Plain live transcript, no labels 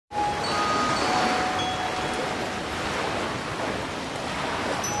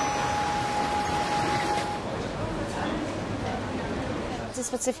is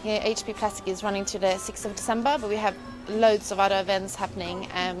specifically HP Plastiki is running to the 6th of December, but we have loads of other events happening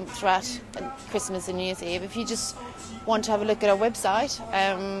throughout Christmas and New Year's Eve. If you just want to have a look at our website,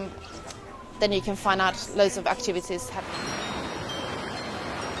 then you can find out loads of activities happening.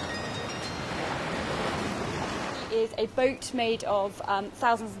 Is a boat made of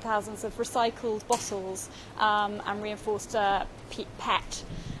thousands and thousands of recycled bottles and reinforced PET,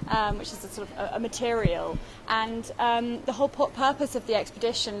 which is a sort of a material. And the whole purpose of the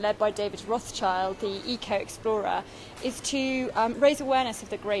expedition, led by David Rothschild, the eco-explorer, is to raise awareness of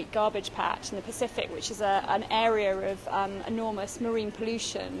the Great Garbage Patch in the Pacific, which is an area of enormous marine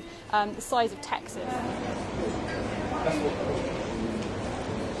pollution, the size of Texas.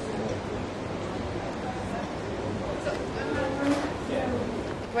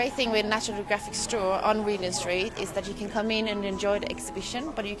 The great thing with National Geographic store on Regent Street is that you can come in and enjoy the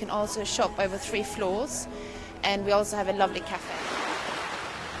exhibition, but you can also shop over 3 floors, and we also have a lovely cafe.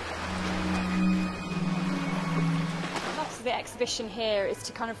 The purpose of the exhibition here is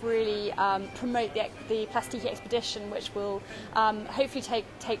to kind of really promote the Plastiki expedition, which will hopefully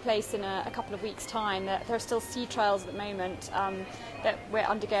take place in a couple of weeks' time. There are still sea trials at the moment that we're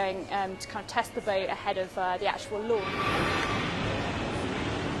undergoing to kind of test the boat ahead of the actual launch.